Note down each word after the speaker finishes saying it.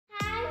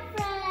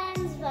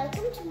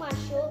welcome to my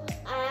show.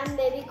 I am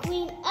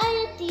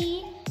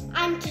babyqueenayati,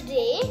 and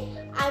today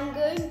I'm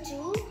going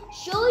to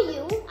show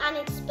you an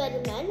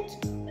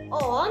experiment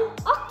on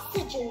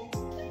oxygen.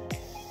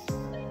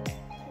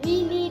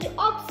 We need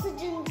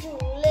oxygen to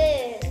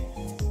live.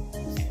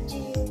 Do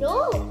you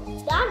know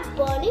that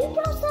burning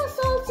process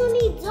also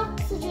needs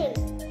oxygen?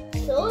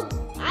 So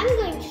I'm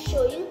going to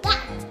show you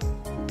that.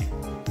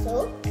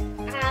 So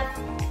I have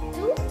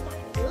two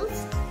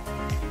candles.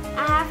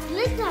 I have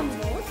lit them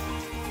both.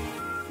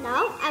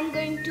 Now I'm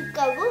going to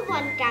cover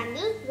one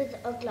candle with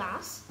a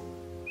glass.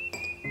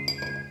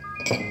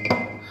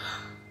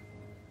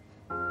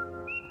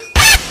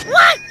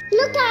 What?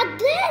 Look at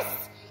this!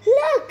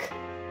 Look!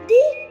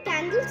 The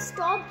candle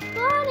stopped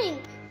burning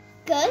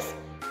because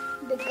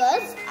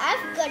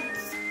I've cut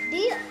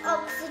the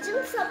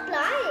oxygen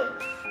supply.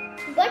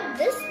 But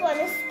this one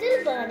is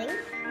still burning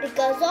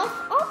because of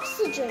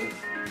oxygen.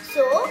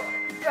 So,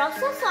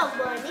 process of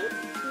burning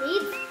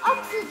needs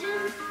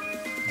oxygen.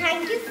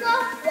 Thank you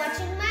for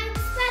watching my